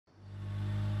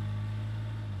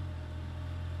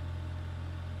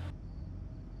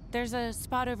There's a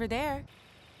spot over there.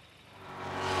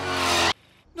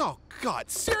 Oh, God,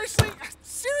 seriously?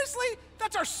 Seriously?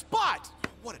 That's our spot!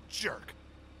 What a jerk.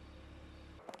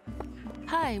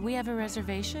 Hi, we have a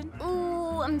reservation?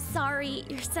 Ooh, I'm sorry.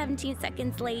 You're 17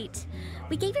 seconds late.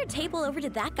 We gave your table over to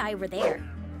that guy over there.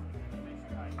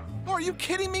 Oh, are you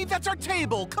kidding me? That's our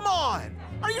table! Come on!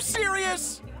 Are you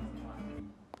serious?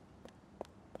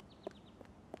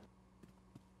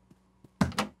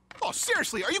 Oh,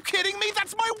 seriously, are you kidding me?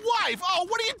 That's my wife! Oh,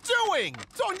 what are you doing?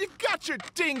 Oh, you got your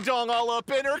ding-dong all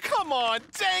up in her. Come on,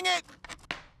 dang it!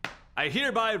 I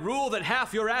hereby rule that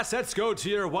half your assets go to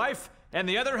your wife, and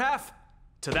the other half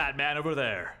to that man over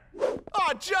there.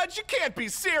 Oh, Judge, you can't be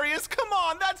serious. Come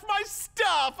on, that's my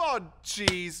stuff. Oh,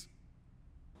 jeez.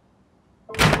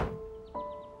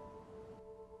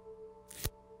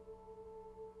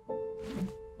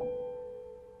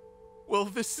 Well,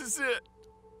 this is it.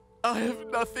 I have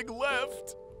nothing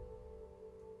left.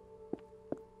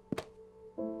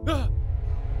 Whoa,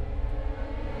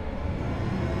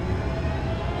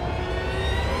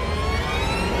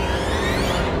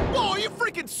 are you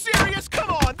freaking serious?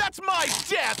 Come on, that's my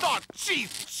death. Oh,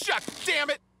 jeez, shuck, damn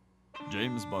it.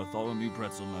 James Bartholomew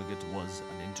Pretzel Nugget was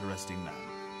an interesting man.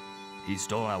 He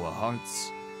stole our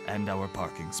hearts and our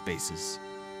parking spaces.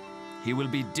 He will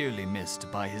be dearly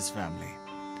missed by his family.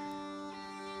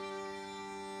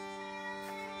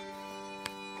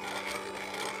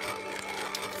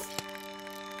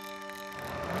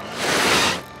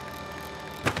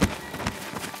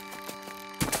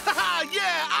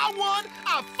 Yeah, I won!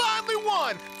 I finally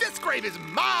won! This grave is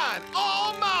mine!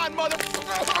 All mine, mother...